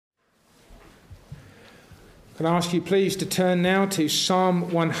Can I ask you please to turn now to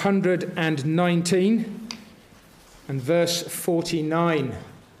Psalm 119 and verse 49.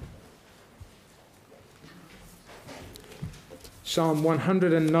 Psalm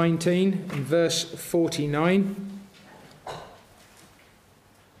 119 and verse 49.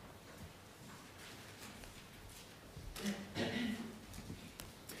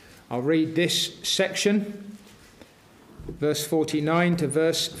 I'll read this section, verse 49 to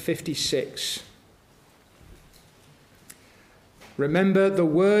verse 56. Remember the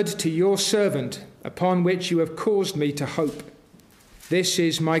word to your servant, upon which you have caused me to hope. This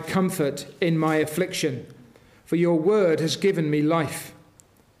is my comfort in my affliction, for your word has given me life.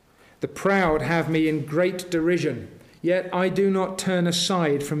 The proud have me in great derision, yet I do not turn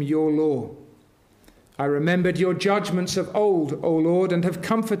aside from your law. I remembered your judgments of old, O Lord, and have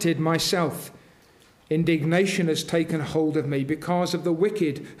comforted myself. Indignation has taken hold of me because of the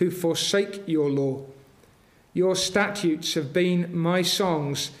wicked who forsake your law. Your statutes have been my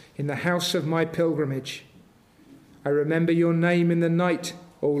songs in the house of my pilgrimage. I remember your name in the night,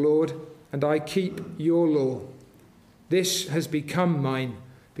 O Lord, and I keep your law. This has become mine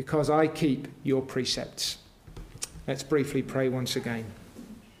because I keep your precepts. Let's briefly pray once again.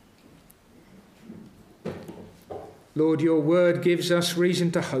 Lord, your word gives us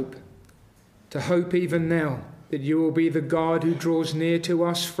reason to hope even now that you will be the God who draws near to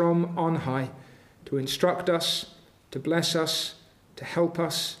us from on high, to instruct us, to bless us, to help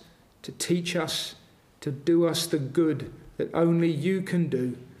us, to teach us, to do us the good that only you can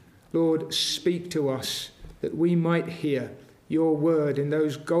do. Lord, speak to us that we might hear your word in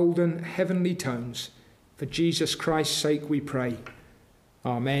those golden heavenly tones. For Jesus Christ's sake we pray.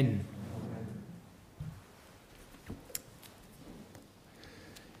 Amen.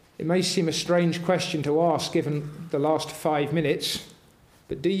 It may seem a strange question to ask given the last 5 minutes,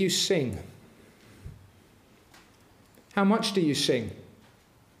 but do you sing? How much do you sing?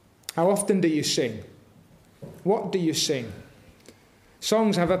 How often do you sing? What do you sing?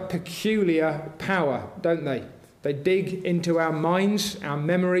 Songs have a peculiar power, don't they? They dig into our minds, our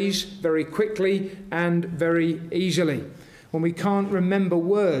memories, very quickly and very easily. When we can't remember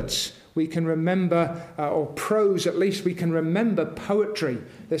words, we can remember, or prose at least, we can remember poetry.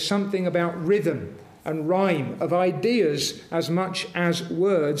 There's something about rhythm and rhyme, of ideas as much as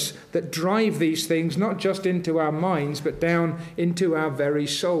words, that drive these things not just into our minds but down into our very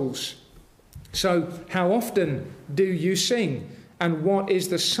souls. So how often do you sing, and what is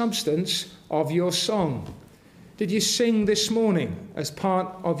the substance of your song? Did you sing this morning as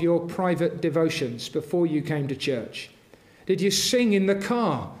part of your private devotions before you came to church? Did you sing in the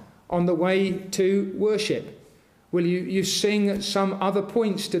car on the way to worship? Will you sing at some other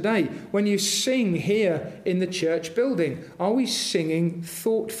points today? When you sing here in the church building, are we singing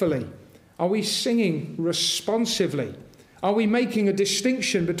thoughtfully? Are we singing responsively? Are we making a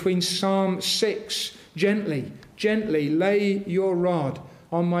distinction between Psalm 6, gently, gently lay your rod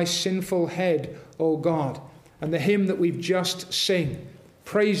on my sinful head, O God, and the hymn that we've just sing,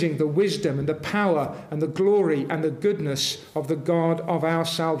 praising the wisdom and the power and the glory and the goodness of the God of our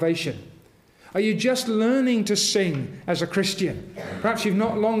salvation? Are you just learning to sing as a Christian? Perhaps you've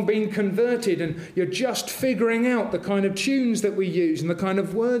not long been converted and you're just figuring out the kind of tunes that we use and the kind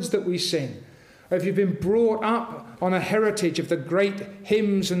of words that we sing. Or have you been brought up on a heritage of the great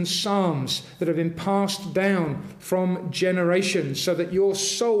hymns and psalms that have been passed down from generations, so that your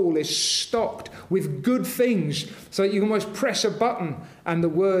soul is stocked with good things, so that you can almost press a button and the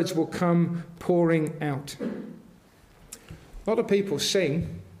words will come pouring out? A lot of people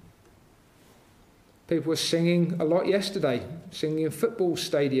sing. People were singing a lot yesterday, singing in football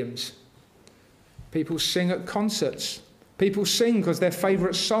stadiums. People sing at concerts. People sing because their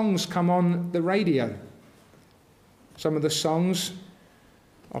favourite songs come on the radio. Some of the songs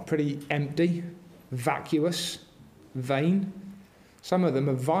are pretty empty, vacuous, vain. Some of them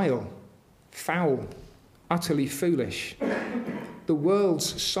are vile, foul, utterly foolish. The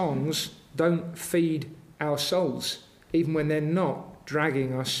world's songs don't feed our souls, even when they're not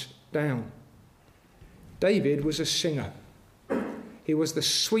dragging us down. David was a singer. He was the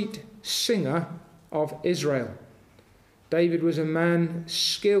sweet singer of Israel. David was a man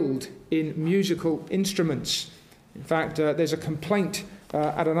skilled in musical instruments. In fact, there's a complaint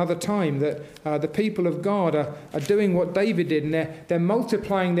at another time that the people of God are doing what David did, and they're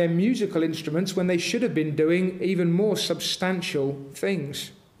multiplying their musical instruments when they should have been doing even more substantial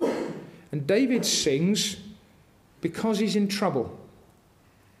things. And David sings because he's in trouble.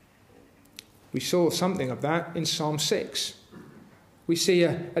 We saw something of that in Psalm 6. We see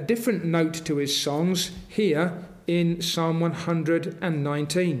a different note to his songs here in Psalm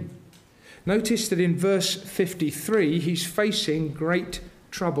 119. Notice that in verse 53, he's facing great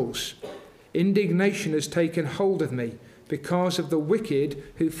troubles. Indignation has taken hold of me because of the wicked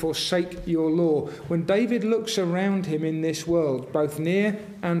who forsake your law. When David looks around him in this world, both near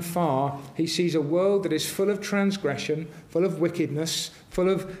and far, he sees a world that is full of transgression, full of wickedness, full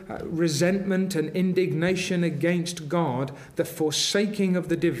of resentment and indignation against God, the forsaking of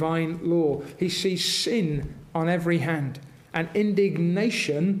the divine law. He sees sin on every hand, and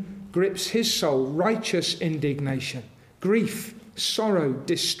indignation grips his soul, righteous indignation, grief, sorrow,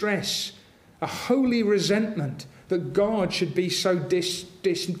 distress, a holy resentment that God should be so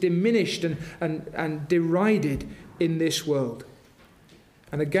diminished and derided in this world.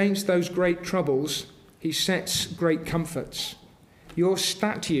 And against those great troubles, he sets great comforts. Your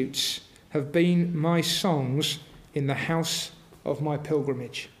statutes have been my songs in the house of my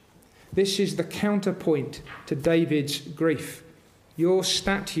pilgrimage. This is the counterpoint to David's grief. Your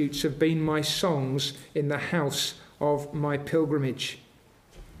statutes have been my songs in the house of my pilgrimage.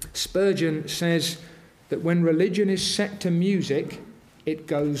 Spurgeon says that when religion is set to music, it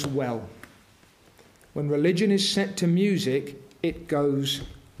goes well. When religion is set to music, it goes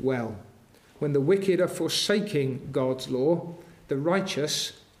well. When the wicked are forsaking God's law, the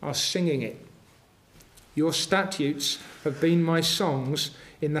righteous are singing it. Your statutes have been my songs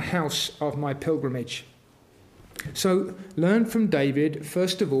in the house of my pilgrimage. So learn from David,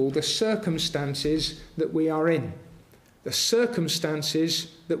 first of all, the circumstances that we are in. The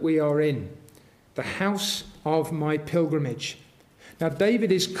circumstances that we are in. The house of my pilgrimage. Now,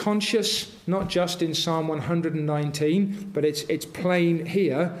 David is conscious, not just in Psalm 119, but it's plain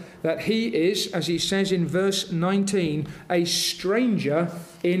here, that he is, as he says in verse 19, a stranger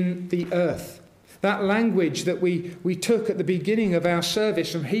in the earth. That language that we took at the beginning of our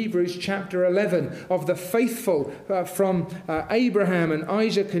service from Hebrews chapter 11 of the faithful from Abraham and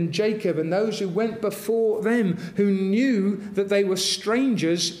Isaac and Jacob and those who went before them, who knew that they were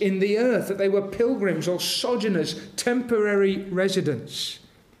strangers in the earth, that they were pilgrims or sojourners, temporary residents.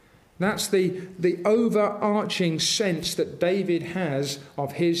 That's the overarching sense that David has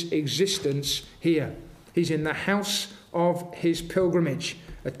of his existence here. He's in the house of his pilgrimage,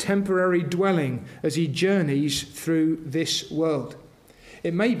 a temporary dwelling as he journeys through this world.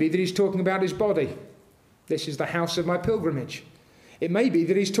 It may be that he's talking about his body. This is the house of my pilgrimage. It may be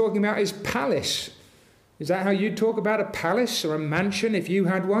that he's talking about his palace. Is that how you'd talk about a palace or a mansion if you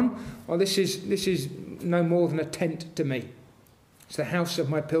had one? Or this is no more than a tent to me. It's the house of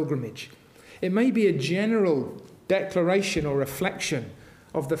my pilgrimage. It may be a general declaration or reflection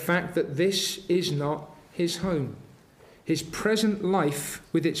of the fact that this is not his home. His present life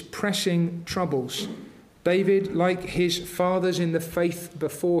with its pressing troubles. David, like his fathers in the faith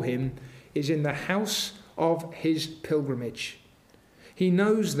before him, is in the house of his pilgrimage. He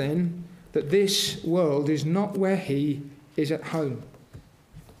knows then that this world is not where he is at home.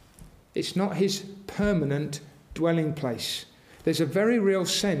 It's not his permanent dwelling place. There's a very real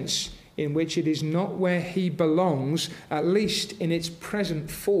sense in which it is not where he belongs, at least in its present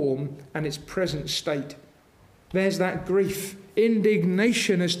form and its present state. There's that grief.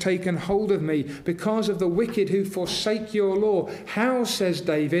 Indignation has taken hold of me because of the wicked who forsake your law. How, says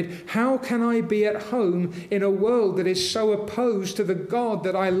David, how can I be at home in a world that is so opposed to the God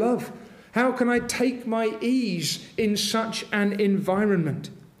that I love? How can I take my ease in such an environment?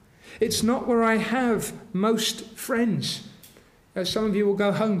 It's not where I have most friends. Some of you will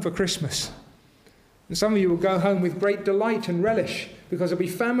go home for Christmas. And some of you will go home with great delight and relish because there'll be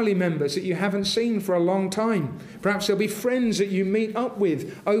family members that you haven't seen for a long time. Perhaps there'll be friends that you meet up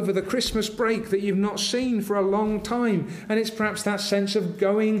with over the Christmas break that you've not seen for a long time. And it's perhaps that sense of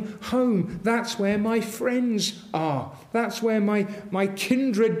going home. That's where my friends are. That's where my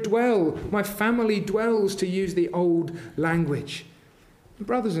kindred dwell. My family dwells, to use the old language.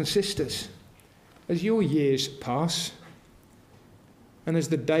 Brothers and sisters, as your years pass and as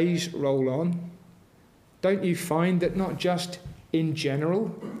the days roll on, don't you find that not just in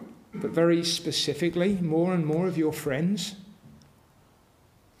general, but very specifically, more and more of your friends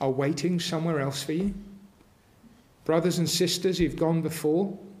are waiting somewhere else for you? Brothers and sisters who've gone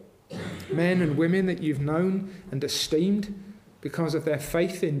before, men and women that you've known and esteemed because of their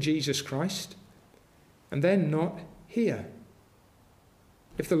faith in Jesus Christ, and they're not here.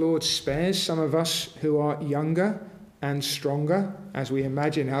 If the Lord spares some of us who are younger and stronger, as we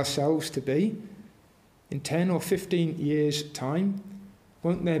imagine ourselves to be, in 10 or 15 years' time,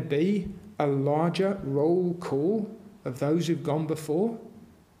 won't there be a larger roll call of those who've gone before?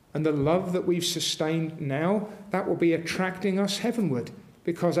 And the love that we've sustained now, that will be attracting us heavenward,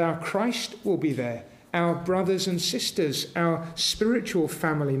 because our Christ will be there, Our brothers and sisters, our spiritual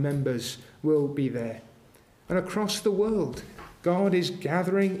family members will be there. And across the world, God is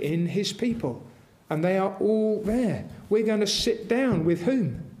gathering in his people, and they are all there. We're going to sit down with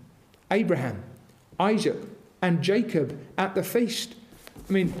whom? Abraham, Isaac, and Jacob at the feast.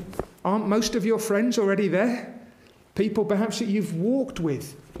 I mean, aren't most of your friends already there? People perhaps that you've walked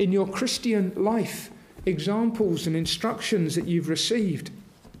with in your Christian life, examples and instructions that you've received,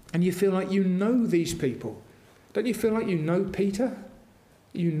 and you feel like you know these people. Don't you feel like you know Peter?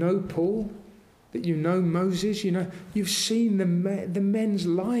 You know Paul? That you know Moses? You know, you've seen the men's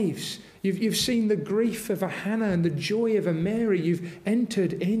lives. You've seen the grief of a Hannah and the joy of a Mary. You've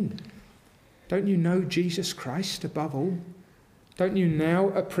entered in. Don't you know Jesus Christ above all? Don't you now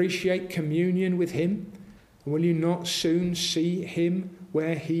appreciate communion with him? Will you not soon see him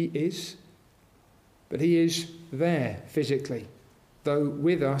where he is? But he is there physically, though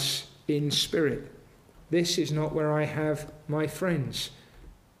with us in spirit. This is not where I have my friends.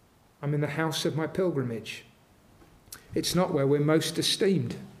 I'm in the house of my pilgrimage. It's not where we're most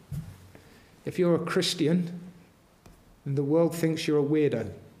esteemed. If you're a Christian, then the world thinks you're a weirdo.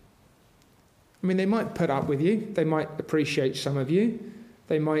 I mean, they might put up with you. They might appreciate some of you.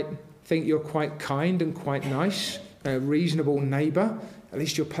 They might think you're quite kind and quite nice, a reasonable neighbour. At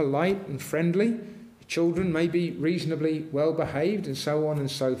least you're polite and friendly. Your children may be reasonably well behaved and so on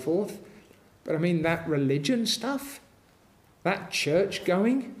and so forth. But I mean, that religion stuff, that church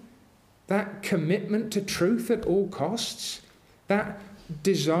going, that commitment to truth at all costs, that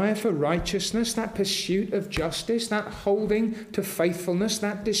desire for righteousness, that pursuit of justice, that holding to faithfulness,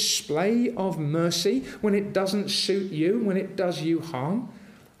 that display of mercy when it doesn't suit you, when it does you harm.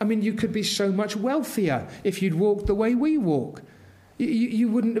 I mean, you could be so much wealthier if you'd walked the way we walk. You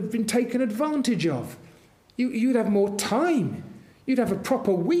wouldn't have been taken advantage of. You'd have more time. You'd have a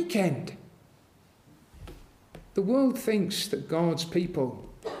proper weekend. The world thinks that God's people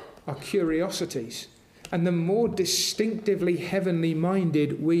are curiosities. And the more distinctively heavenly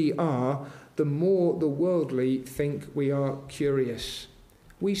minded we are, the more the worldly think we are curious.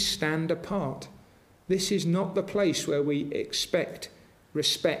 We stand apart. This is not the place where we expect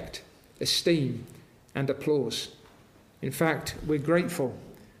respect, esteem, and applause. In fact, we're grateful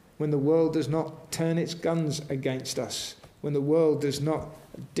when the world does not turn its guns against us, when the world does not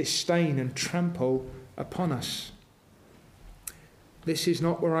disdain and trample upon us. This is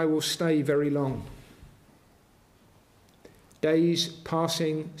not where I will stay very long. Days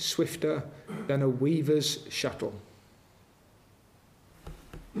passing swifter than a weaver's shuttle.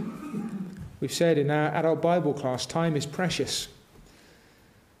 We've said in our adult Bible class, time is precious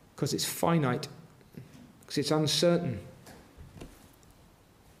because it's finite, because it's uncertain.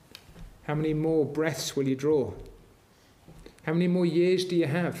 How many more breaths will you draw? How many more years do you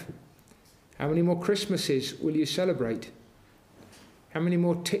have? How many more Christmases will you celebrate? How many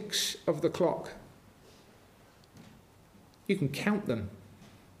more ticks of the clock? You can count them.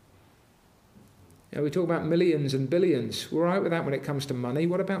 You know, we talk about millions and billions. We're all right with that when it comes to money.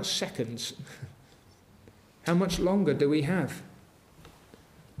 What about seconds? How much longer do we have?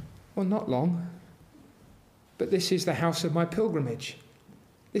 Well, not long. But this is the house of my pilgrimage.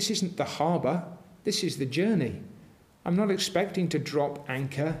 This isn't the harbour. This is the journey. I'm not expecting to drop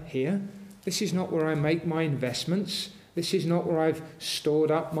anchor here. This is not where I make my investments. This is not where I've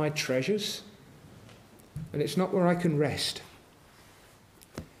stored up my treasures. And it's not where I can rest.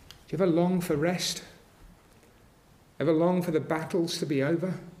 Do you ever long for rest? Ever long for the battles to be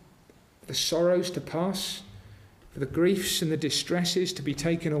over? For the sorrows to pass? For the griefs and the distresses to be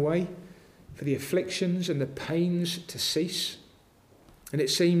taken away? For the afflictions and the pains to cease? And it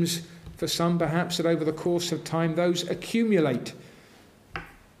seems for some perhaps that over the course of time those accumulate.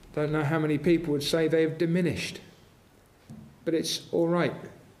 Don't know how many people would say they have diminished. But it's all right.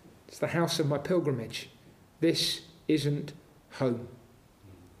 It's the house of my pilgrimage. This isn't home.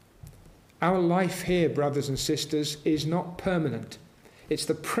 Our life here, brothers and sisters, is not permanent. It's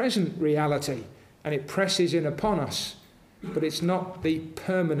the present reality, and it presses in upon us, but it's not the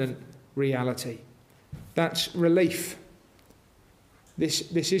permanent reality. That's relief.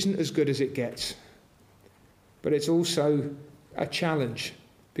 This isn't as good as it gets, but it's also a challenge,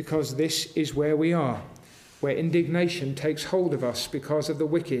 because this is where we are, where indignation takes hold of us because of the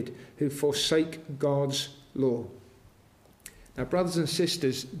wicked who forsake God's law. Now, brothers and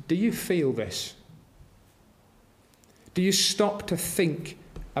sisters, do you feel this? Do you stop to think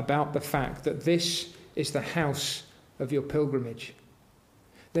about the fact that this is the house of your pilgrimage?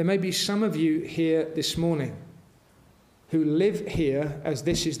 There may be some of you here this morning who live here as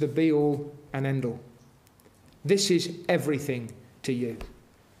this is the be-all and end-all. This is everything to you.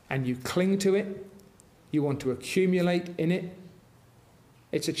 And you cling to it, You want to accumulate in it.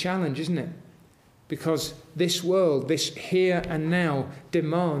 It's a challenge, isn't it? Because this world, this here and now,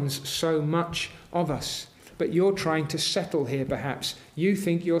 demands so much of us. But you're trying to settle here, perhaps. You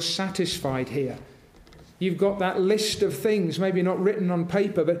think you're satisfied here. You've got that list of things, maybe not written on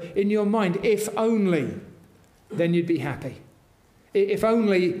paper, but in your mind, if only, then you'd be happy. If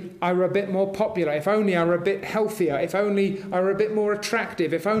only I were a bit more popular, if only I were a bit healthier, if only I were a bit more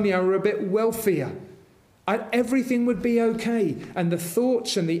attractive, if only I were a bit wealthier, everything would be okay. And the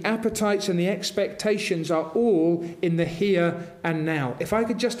thoughts and the appetites and the expectations are all in the here and now. If I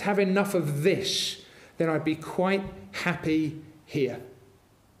could just have enough of this, then I'd be quite happy here.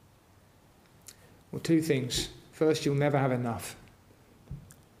 Well, two things. First, you'll never have enough.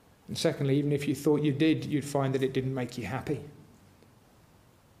 And secondly, even if you thought you did, you'd find that it didn't make you happy.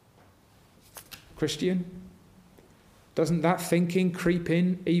 Christian, doesn't that thinking creep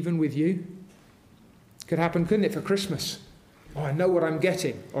in even with you? Could happen, couldn't it, for Christmas? Oh, I know what I'm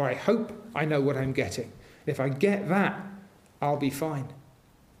getting, or I hope I know what I'm getting. If I get that, I'll be fine.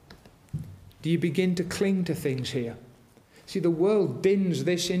 Do you begin to cling to things here? See, the world bins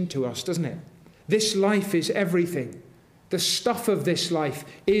this into us, doesn't it? This life is everything. The stuff of this life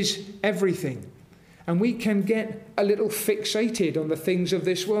is everything. And we can get a little fixated on the things of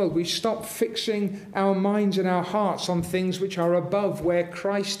this world. We stop fixing our minds and our hearts on things which are above where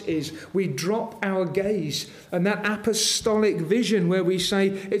Christ is. We drop our gaze, and that apostolic vision where we say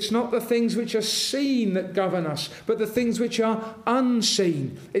it's not the things which are seen that govern us, but the things which are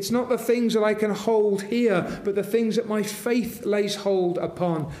unseen. It's not the things that I can hold here, but the things that my faith lays hold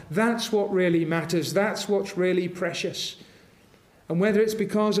upon. That's what really matters. That's what's really precious. And whether it's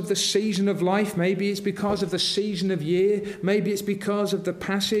because of the season of life, maybe it's because of the season of year, maybe it's because of the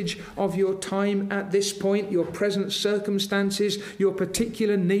passage of your time at this point, your present circumstances, your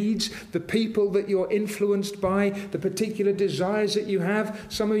particular needs, the people that you're influenced by, the particular desires that you have.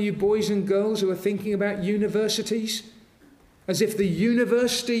 Some of you boys and girls who are thinking about universities, as if the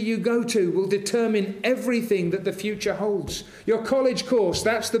university you go to will determine everything that the future holds. Your college course,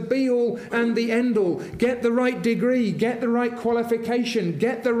 that's the be-all and the end-all. Get the right degree, get the right qualification,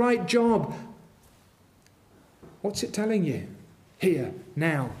 get the right job. What's it telling you? Here,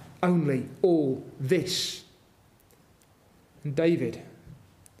 now, only, all this. And David,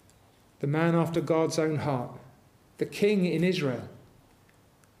 the man after God's own heart, the king in Israel,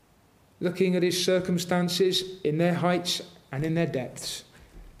 looking at his circumstances in their heights and in their depths,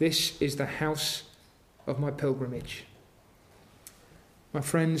 this is the house of my pilgrimage. My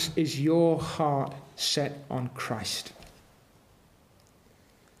friends, is your heart set on Christ?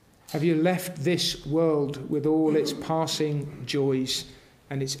 Have you left this world with all its passing joys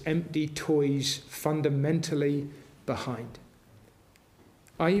and its empty toys fundamentally behind?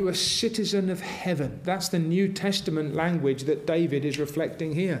 Are you a citizen of heaven? That's the New Testament language that David is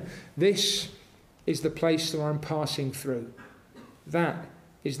reflecting here. This is the place that I'm passing through. That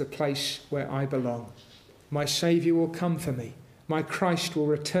is the place where I belong. My Saviour will come for me. My Christ will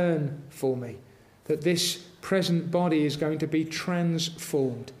return for me. That this present body is going to be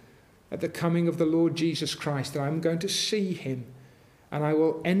transformed at the coming of the Lord Jesus Christ. That I'm going to see him and I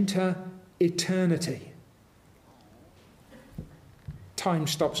will enter eternity. Time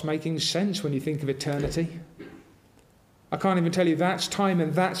stops making sense when you think of eternity. I can't even tell you that's time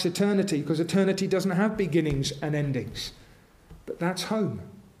and that's eternity, because eternity doesn't have beginnings and endings. But that's home,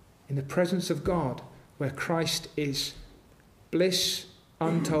 in the presence of God, where Christ is. Bliss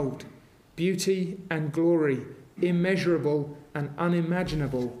untold, beauty and glory, immeasurable and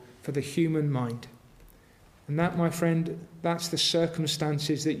unimaginable for the human mind. And that, my friend, that's the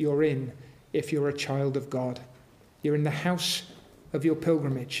circumstances that you're in if you're a child of God. You're in the house of your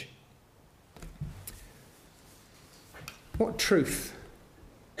pilgrimage. What truth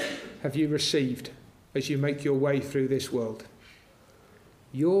have you received as you make your way through this world?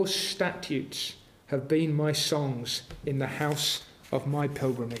 Your statutes have been my songs in the house of my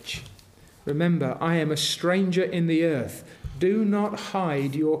pilgrimage. Remember, I am a stranger in the earth. Do not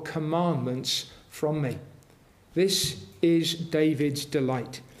hide your commandments from me. This is David's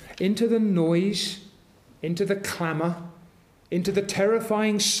delight. Into the noise, into the clamour, into the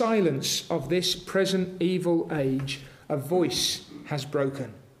terrifying silence of this present evil age, a voice has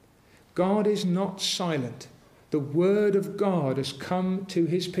broken. God is not silent. The word of God has come to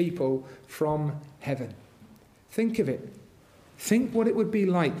his people from heaven. Think of it. Think what it would be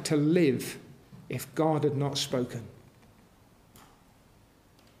like to live if God had not spoken.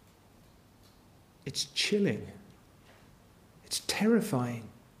 It's chilling. It's terrifying.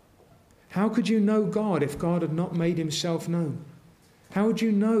 How could you know God if God had not made himself known? How would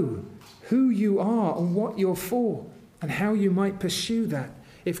you know who you are and what you're for and how you might pursue that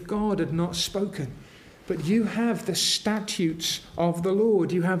if God had not spoken? But you have the statutes of the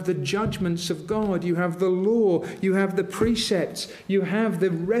Lord. You have the judgments of God. You have the law. You have the precepts. You have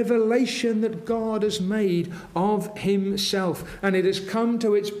the revelation that God has made of himself. And it has come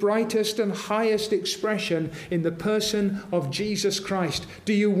to its brightest and highest expression in the person of Jesus Christ.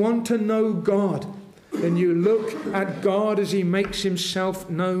 Do you want to know God? Then you look at God as he makes himself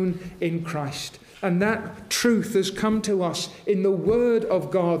known in Christ. And that truth has come to us in the Word of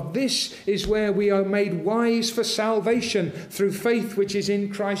God. This is where we are made wise for salvation through faith which is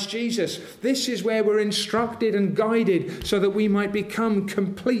in Christ Jesus. This is where we're instructed and guided so that we might become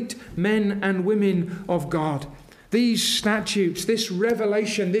complete men and women of God. These statutes, this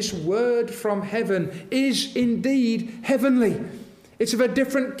revelation, this word from heaven is indeed heavenly. It's of a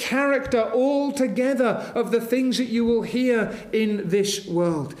different character altogether of the things that you will hear in this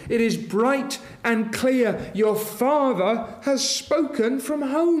world. It is bright and clear. Your Father has spoken from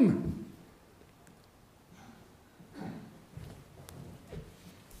home.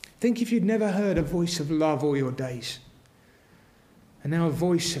 Think if you'd never heard a voice of love all your days. And now a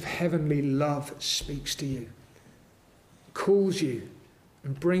voice of heavenly love speaks to you, calls you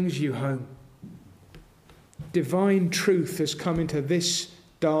and brings you home. Divine truth has come into this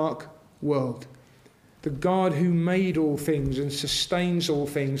dark world. The God who made all things and sustains all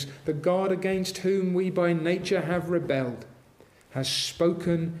things, the God against whom we by nature have rebelled, has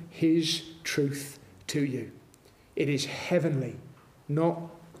spoken his truth to you. It is heavenly, not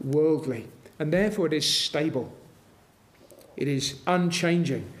worldly, and therefore it is stable. It is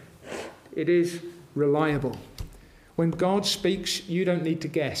unchanging. It is reliable. When God speaks, you don't need to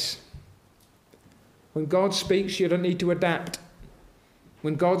guess. When God speaks, you don't need to adapt.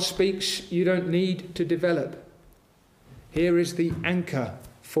 When God speaks, you don't need to develop. Here is the anchor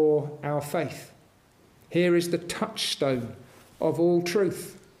for our faith. Here is the touchstone of all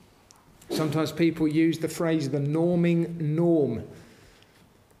truth. Sometimes people use the phrase the norming norm.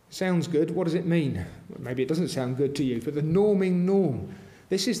 Sounds good. What does it mean? Well, maybe it doesn't sound good to you, but the norming norm.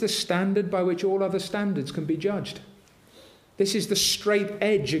 This is the standard by which all other standards can be judged. This is the straight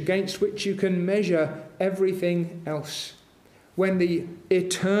edge against which you can measure everything else. When the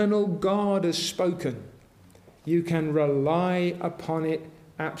eternal God has spoken, you can rely upon it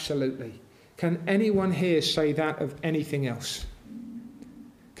absolutely. Can anyone here say that of anything else?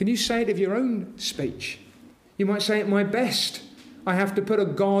 Can you say it of your own speech? You might say, at my best, I have to put a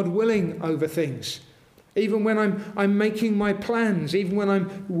God willing over things. Even when I'm making my plans, even when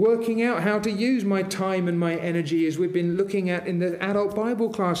I'm working out how to use my time and my energy, as we've been looking at in the adult Bible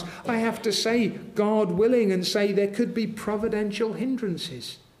class, I have to say God willing and say there could be providential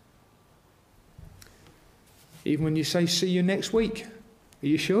hindrances. Even when you say see you next week, are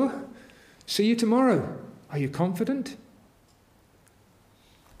you sure? See you tomorrow, are you confident?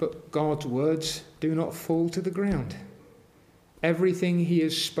 But God's words do not fall to the ground. Everything he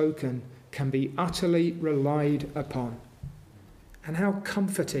has spoken can be utterly relied upon. And how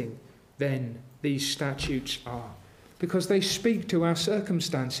comforting then these statutes are, because they speak to our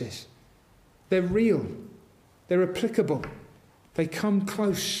circumstances. They're real, they're applicable, they come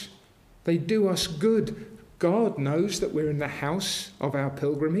close, they do us good. God knows that we're in the house of our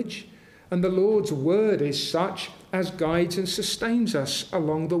pilgrimage, and the Lord's word is such as guides and sustains us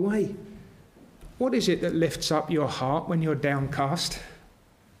along the way. What is it that lifts up your heart when you're downcast?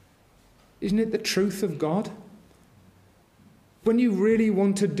 Isn't it the truth of God? When you really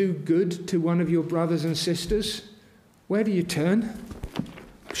want to do good to one of your brothers and sisters, where do you turn?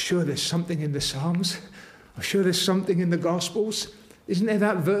 I'm sure there's something in the Psalms. I'm sure there's something in the Gospels. Isn't there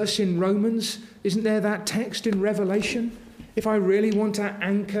that verse in Romans? Isn't there that text in Revelation? If I really want to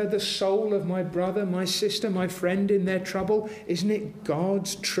anchor the soul of my brother, my sister, my friend in their trouble, isn't it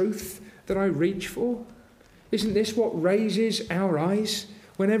God's truth that I reach for? Isn't this what raises our eyes?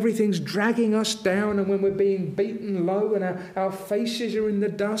 When everything's dragging us down and when we're being beaten low and our faces are in the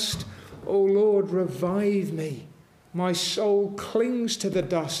dust, oh Lord, revive me. My soul clings to the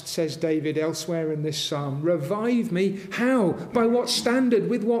dust, says David elsewhere in this psalm. Revive me. How? By what standard?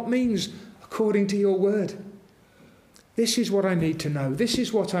 With what means? According to your word. This is what I need to know. This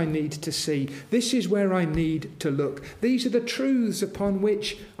is what I need to see. This is where I need to look. These are the truths upon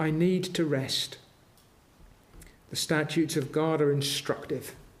which I need to rest. The statutes of God are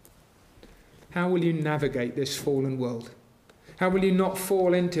instructive. How will you navigate this fallen world? How will you not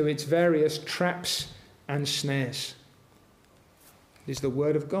fall into its various traps and snares? It is the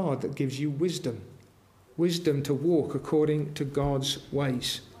word of God that gives you wisdom. Wisdom to walk according to God's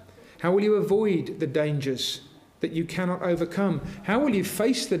ways. How will you avoid the dangers that you cannot overcome? How will you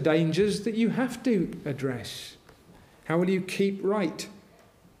face the dangers that you have to address? How will you keep right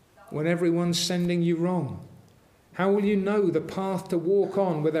when everyone's sending you wrong? How will you know the path to walk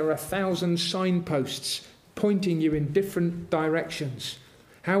on where there are 1,000 signposts pointing you in different directions?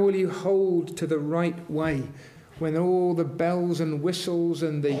 How will you hold to the right way when all the bells and whistles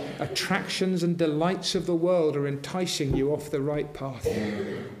and the attractions and delights of the world are enticing you off the right path?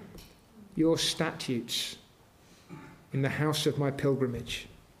 Your statutes in the house of my pilgrimage.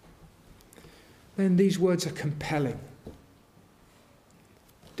 Then these words are compelling.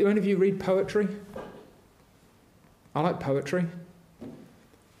 Do any of you read poetry? I like poetry.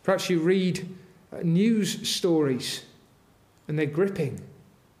 Perhaps you read news stories and they're gripping.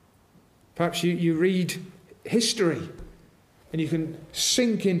 Perhaps you read history and you can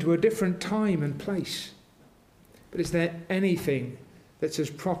sink into a different time and place. But is there anything that's as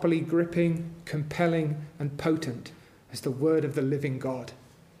properly gripping, compelling and potent as the word of the living God?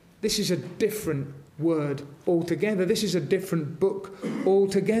 This is a different word altogether. This is a different book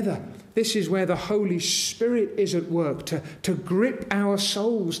altogether. This is where the Holy Spirit is at work to grip our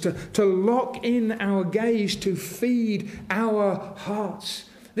souls, to lock in our gaze, to feed our hearts.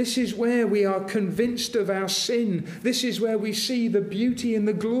 This is where we are convinced of our sin. This is where we see the beauty and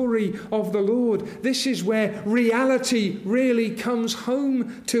the glory of the Lord. This is where reality really comes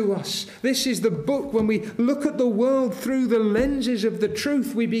home to us. This is the book when we look at the world through the lenses of the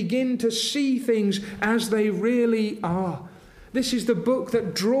truth, we begin to see things as they really are. This is the book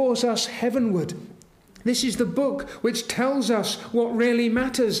that draws us heavenward. This is the book which tells us what really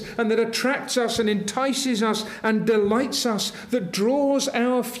matters and that attracts us and entices us and delights us, that draws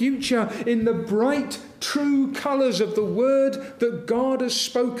our future in the bright, true colours of the word that God has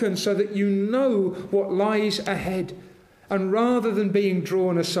spoken so that you know what lies ahead. And rather than being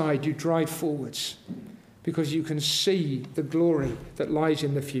drawn aside, you drive forwards because you can see the glory that lies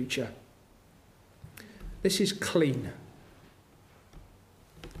in the future. This is clean.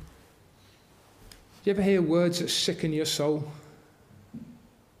 Do you ever hear words that sicken your soul?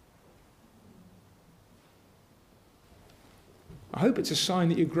 I hope it's a sign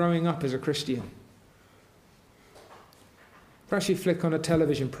that you're growing up as a Christian. Perhaps you flick on a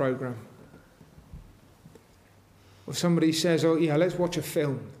television program, or somebody says, oh yeah, let's watch a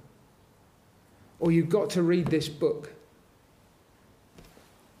film, or you've got to read this book.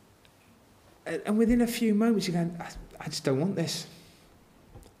 And within a few moments you're going, I just don't want this.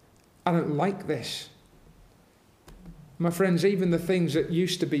 I don't like this. My friends, even the things that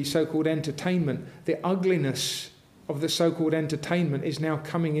used to be so-called entertainment, the ugliness of the so-called entertainment is now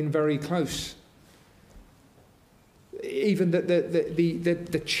coming in very close. Even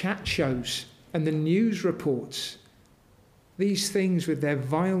the chat shows and the news reports, these things with their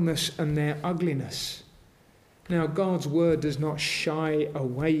vileness and their ugliness. Now, God's word does not shy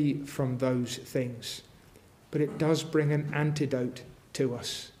away from those things, but it does bring an antidote to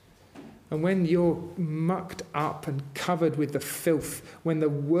us. And when you're mucked up and covered with the filth, when the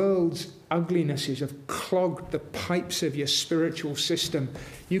world's uglinesses have clogged the pipes of your spiritual system,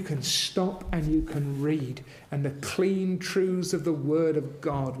 you can stop and you can read, and the clean truths of the Word of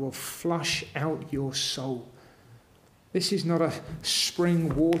God will flush out your soul. This is not a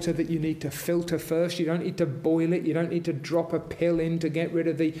spring water that you need to filter first. You don't need to boil it. You don't need to drop a pill in to get rid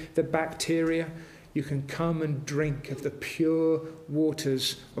of the bacteria. You can come and drink of the pure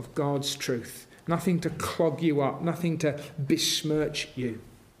waters of God's truth. Nothing to clog you up, nothing to besmirch you.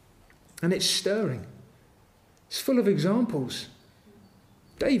 And it's stirring. It's full of examples.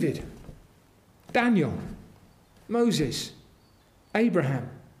 David, Daniel, Moses, Abraham,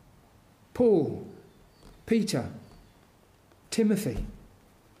 Paul, Peter, Timothy,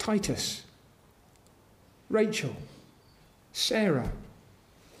 Titus, Rachel, Sarah,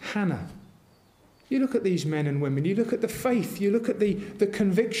 Hannah. You look at these men and women, you look at the faith, you look at the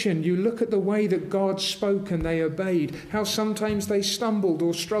conviction, you look at the way that God spoke and they obeyed, how sometimes they stumbled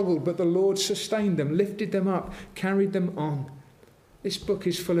or struggled, but the Lord sustained them, lifted them up, carried them on. This book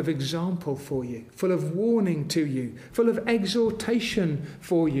is full of example for you, full of warning to you, full of exhortation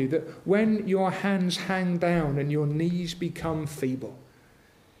for you, that when your hands hang down and your knees become feeble,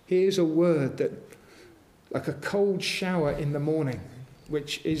 here's a word that, like a cold shower in the morning,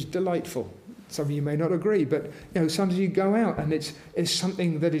 which is delightful. Some of you may not agree, but sometimes you go out and it's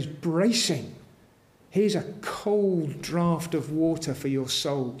something that is bracing. Here's a cold draught of water for your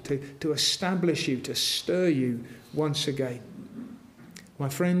soul to establish you, to stir you once again. My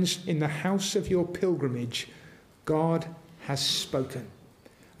friends, in the house of your pilgrimage, God has spoken.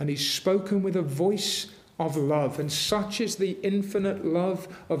 And he's spoken with a voice of love, and such is the infinite love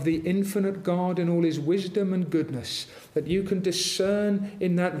of the infinite God in all his wisdom and goodness, that you can discern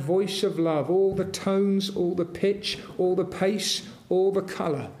in that voice of love all the tones, all the pitch, all the pace, all the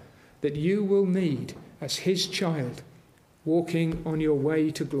colour that you will need as his child walking on your way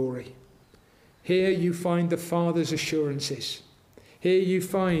to glory. Here you find the Father's assurances. Here you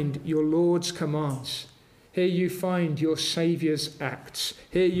find your Lord's commands. Here you find your Saviour's acts.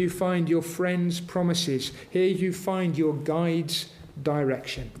 Here you find your friend's promises. Here you find your guide's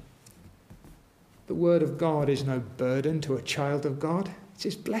direction. The word of God is no burden to a child of God. It's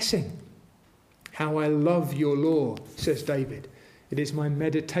his blessing. How I love your law, says David. It is my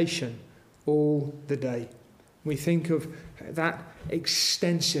meditation all the day. We think of that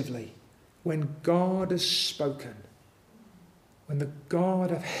extensively. When God has spoken, when the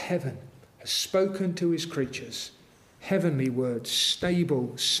God of heaven has spoken to his creatures, heavenly words,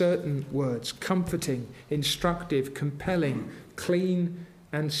 stable, certain words, comforting, instructive, compelling, clean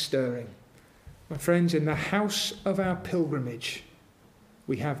and stirring. My friends, in the house of our pilgrimage,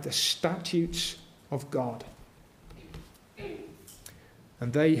 we have the statutes of God.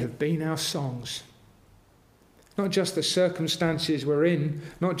 And they have been our songs. Not just the circumstances we're in,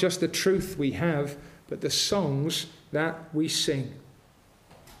 not just the truth we have, but the songs that we sing.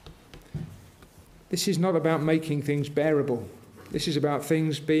 This is not about making things bearable. This is about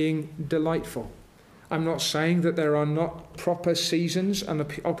things being delightful. I'm not saying that there are not proper seasons and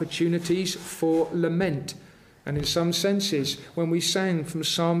opportunities for lament. And in some senses, when we sang from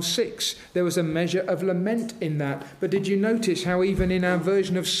Psalm 6, there was a measure of lament in that. But did you notice how even in our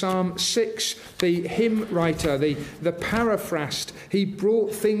version of Psalm 6, the hymn writer, the paraphrased, he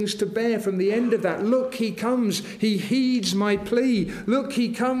brought things to bear from the end of that. Look, he comes, he heeds my plea. Look,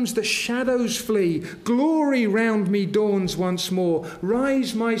 he comes, the shadows flee. Glory round me dawns once more.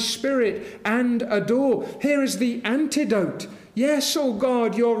 Rise my spirit and adore. Here is the antidote. Yes, O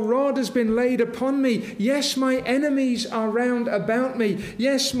God, your rod has been laid upon me. Yes, my enemies are round about me.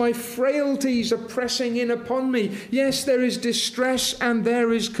 Yes, my frailties are pressing in upon me. Yes, there is distress and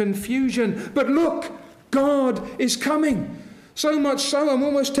there is confusion. But look, God is coming. So much so, I'm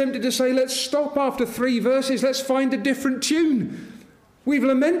almost tempted to say, let's stop after 3 verses. Let's find a different tune. We've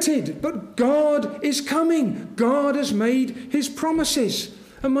lamented, but God is coming. God has made his promises.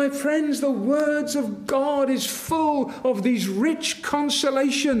 And my friends, the words of God is full of these rich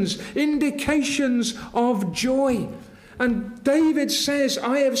consolations, indications of joy. And David says,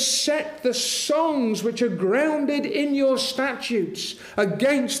 I have set the songs which are grounded in your statutes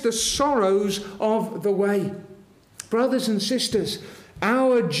against the sorrows of the way. Brothers and sisters,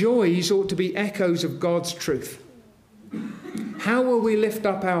 our joys ought to be echoes of God's truth. How will we lift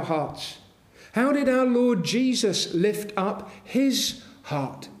up our hearts? How did our Lord Jesus lift up his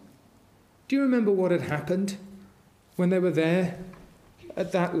heart? Do you remember what had happened when they were there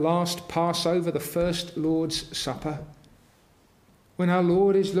at that last Passover, the first Lord's Supper? When our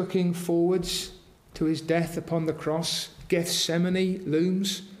Lord is looking forwards to his death upon the cross, Gethsemane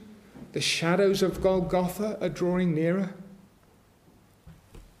looms, the shadows of Golgotha are drawing nearer.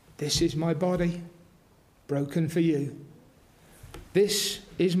 This is my body, broken for you. This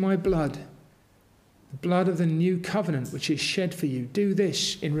is my blood, the blood of the new covenant which is shed for you. Do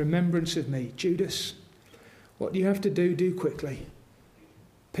this in remembrance of me. Judas, what do you have to do? Do quickly.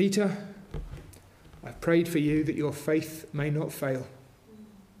 Peter, I've prayed for you that your faith may not fail.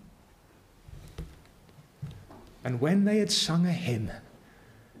 And when they had sung a hymn,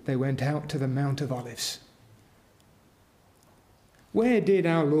 they went out to the Mount of Olives. Where did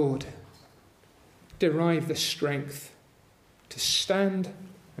our Lord derive the strength to stand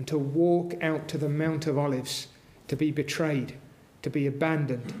and to walk out to the Mount of Olives, to be betrayed, to be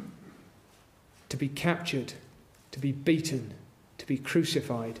abandoned, to be captured, to be beaten, to be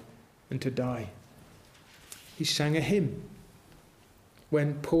crucified, and to die? He sang a hymn.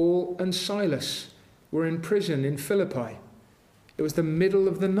 When Paul and Silas were in prison in Philippi, it was the middle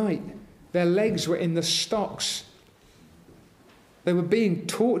of the night. Their legs were in the stocks. They were being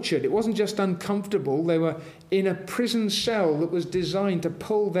tortured. It wasn't just uncomfortable. They were in a prison cell that was designed to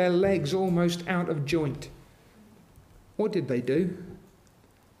pull their legs almost out of joint. What did they do?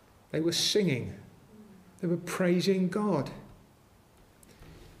 They were singing. They were praising God.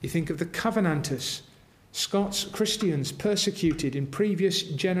 You think of the Covenanters, Scots Christians persecuted in previous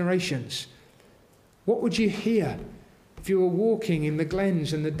generations. What would you hear if you were walking in the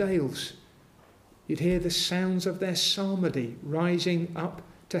glens and the dales? You'd hear the sounds of their psalmody rising up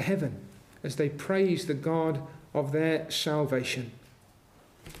to heaven as they praise the God of their salvation.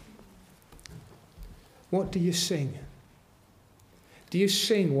 What do you sing? Do you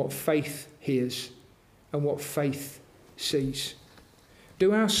sing what faith hears? and what faith sees?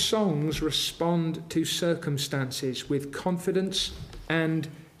 Do our songs respond to circumstances with confidence and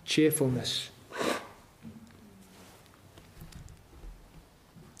cheerfulness?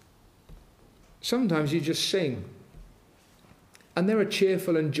 Sometimes you just sing. And there are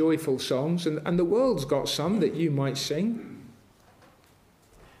cheerful and joyful songs, and the world's got some that you might sing.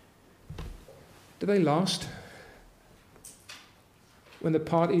 Do they last? When the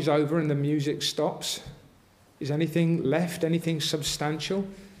party's over and the music stops, is anything left, anything substantial,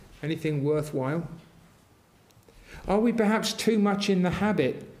 anything worthwhile? Are we perhaps too much in the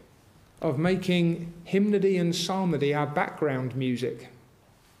habit of making hymnody and psalmody our background music?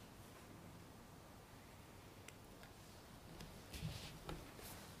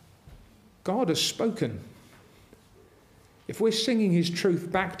 God has spoken. If we're singing his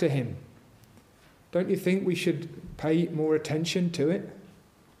truth back to him, don't you think we should pay more attention to it?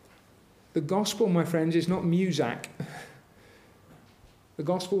 The gospel, my friends, is not muzak. The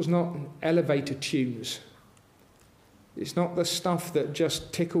gospel is not elevator tunes. It's not the stuff that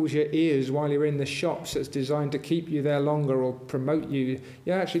just tickles your ears while you're in the shops that's designed to keep you there longer or promote you.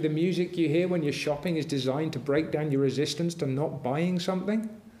 Yeah, actually, the music you hear when you're shopping is designed to break down your resistance to not buying something.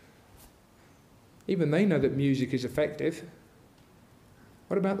 Even they know that music is effective.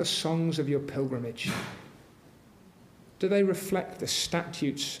 What about the songs of your pilgrimage? Do they reflect the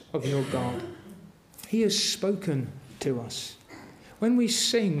statutes of your God? He has spoken to us. When we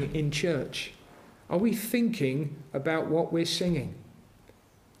sing in church, are we thinking about what we're singing?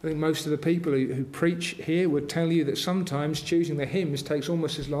 I think most of the people who preach here would tell you that sometimes choosing the hymns takes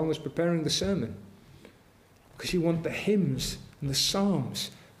almost as long as preparing the sermon. Because you want the hymns and the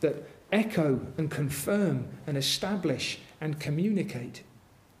psalms that echo and confirm and establish and communicate.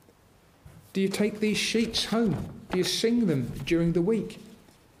 Do you take these sheets home? Do you sing them during the week?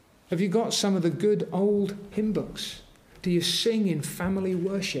 Have you got some of the good old hymn books? Do you sing in family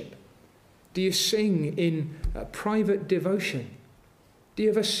worship? Do you sing in private devotion? Do you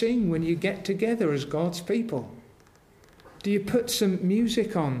ever sing when you get together as God's people? Do you put some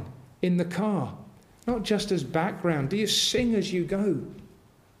music on in the car? Not just as background. Do you sing as you go?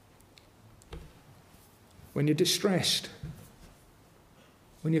 When you're distressed,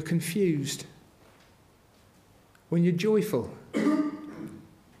 when you're confused, when you're joyful,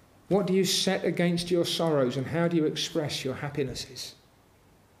 what do you set against your sorrows and how do you express your happinesses?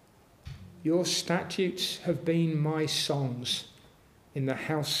 Your statutes have been my songs in the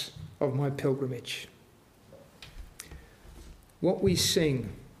house of my pilgrimage. What we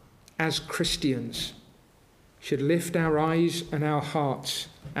sing as Christians should lift our eyes and our hearts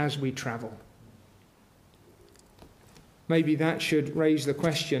as we travel. Maybe that should raise the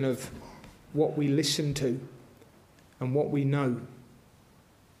question of what we listen to and what we know.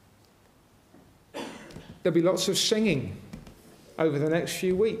 There'll be lots of singing over the next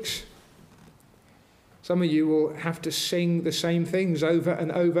few weeks. Some of you will have to sing the same things over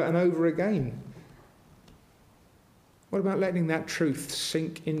and over and over again. What about letting that truth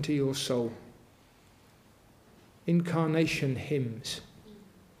sink into your soul? Incarnation hymns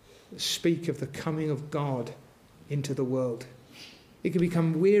that speak of the coming of God into the world. It can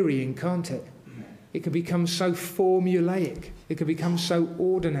become wearying, can't it? It can become so formulaic. It can become so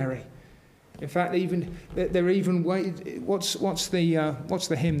ordinary. In fact, even there are even ways. What's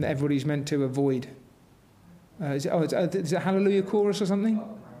the hymn that everybody's meant to avoid? Is it Hallelujah Chorus or something?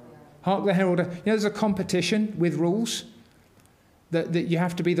 Hark the Herald. There's a competition with rules that you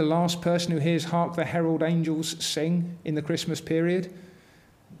have to be the last person who hears Hark the Herald Angels sing in the Christmas period.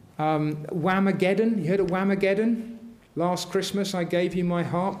 Whamageddon. You heard of Whamageddon? Last Christmas I Gave You My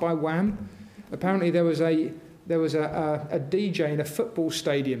Heart by Wham. Apparently there was a DJ in a football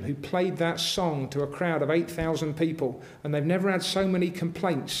stadium who played that song to a crowd of 8,000 people, and they've never had so many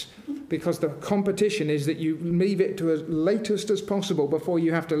complaints because the competition is that you leave it to as latest as possible before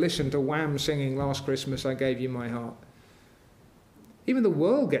you have to listen to Wham singing Last Christmas I Gave You My Heart. Even the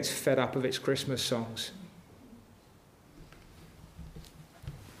world gets fed up of its Christmas songs.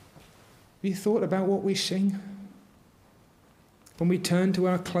 Have you thought about what we sing? When we turn to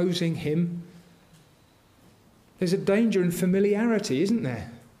our closing hymn, there's a danger in familiarity, isn't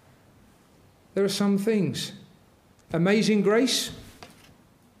there? There are some things. Amazing Grace.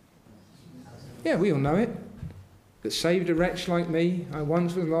 Yeah, we all know it. That saved a wretch like me. I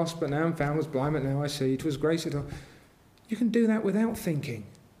once was lost, but now I'm found. Was blind, but now I see. 'Twas grace at all. You can do that without thinking.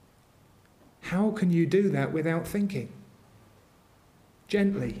 How can you do that without thinking?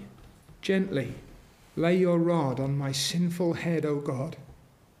 Gently, gently, lay your rod on my sinful head, O God.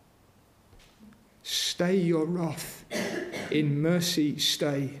 Stay your wrath, in mercy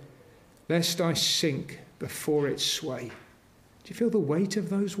stay. lest I sink before its sway. Do you feel the weight of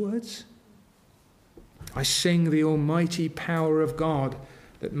those words? I sing the almighty power of God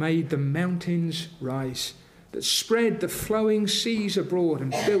that made the mountains rise, that spread the flowing seas abroad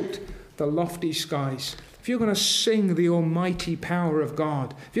and built the lofty skies. If you're going to sing the almighty power of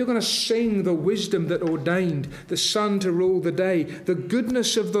God, if you're going to sing the wisdom that ordained the sun to rule the day, the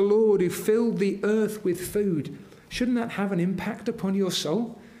goodness of the Lord who filled the earth with food, shouldn't that have an impact upon your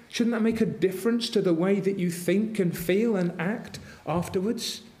soul? Shouldn't that make a difference to the way that you think and feel and act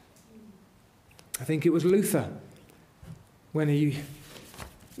afterwards? I think it was Luther, when he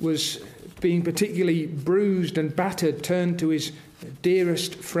was being particularly bruised and battered, turned to his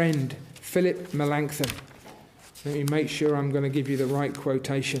dearest friend, Philip Melanchthon. Let me make sure I'm going to give you the right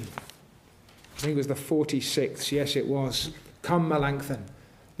quotation. I think it was the 46th. Yes, it was. Come, Melanchthon,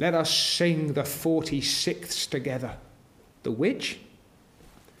 let us sing the 46th together. The which?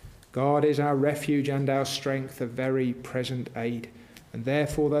 God is our refuge and our strength, a very present aid. And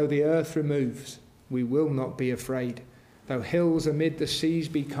therefore, though the earth removes, we will not be afraid. Though hills amid the seas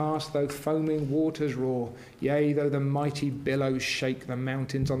be cast, though foaming waters roar, yea, though the mighty billows shake the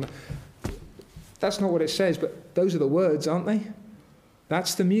mountains on the... That's not what it says, but those are the words, aren't they?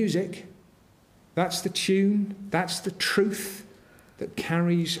 That's the music. That's the tune. That's the truth that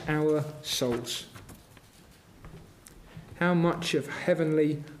carries our souls. How much of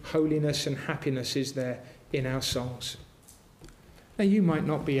heavenly holiness and happiness is there in our songs? Now, you might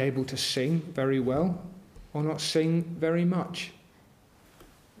not be able to sing very well or not sing very much.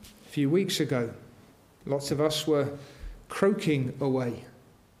 A few weeks ago, lots of us were croaking away.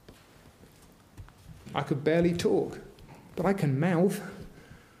 I could barely talk, but I can mouth.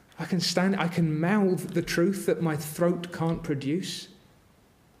 I can stand, I can mouth the truth that my throat can't produce.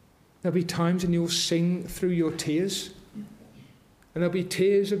 There'll be times when you'll sing through your tears, and there'll be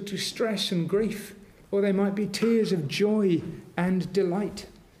tears of distress and grief, or there might be tears of joy and delight.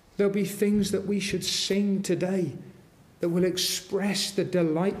 There'll be things that we should sing today that will express the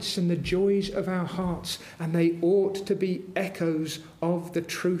delights and the joys of our hearts, and they ought to be echoes of the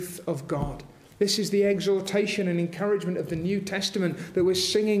truth of God. This is the exhortation and encouragement of the New Testament, that we're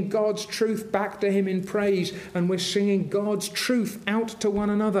singing God's truth back to him in praise, and we're singing God's truth out to one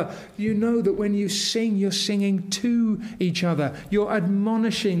another. You know that when you sing, you're singing to each other. You're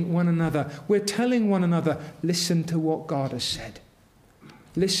admonishing one another. We're telling one another, listen to what God has said.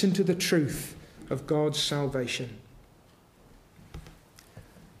 Listen to the truth of God's salvation.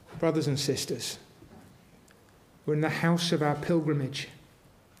 Brothers and sisters, we're in the house of our pilgrimage.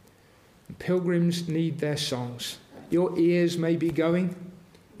 Pilgrims need their songs. Your ears may be going.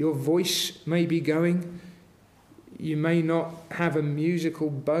 Your voice may be going. You may not have a musical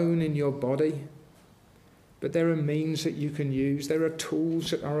bone in your body, but there are means that you can use. There are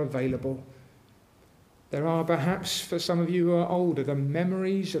tools that are available. There are perhaps, for some of you who are older, the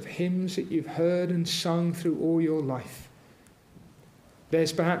memories of hymns that you've heard and sung through all your life.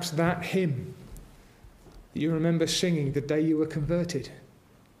 There's perhaps that hymn that you remember singing the day you were converted.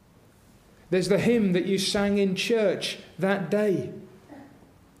 There's the hymn that you sang in church that day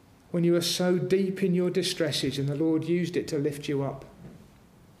when you were so deep in your distresses and the Lord used it to lift you up.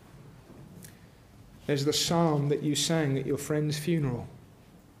 There's the psalm that you sang at your friend's funeral.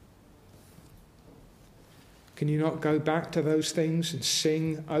 Can you not go back to those things and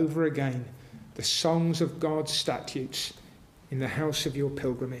sing over again the songs of God's statutes in the house of your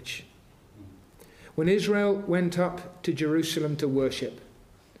pilgrimage? When Israel went up to Jerusalem to worship,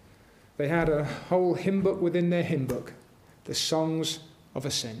 they had a whole hymn book within their hymn book, the songs of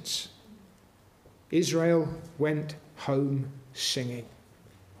ascents. Israel went home singing.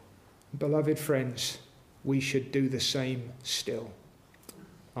 Beloved friends, we should do the same still.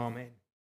 Amen.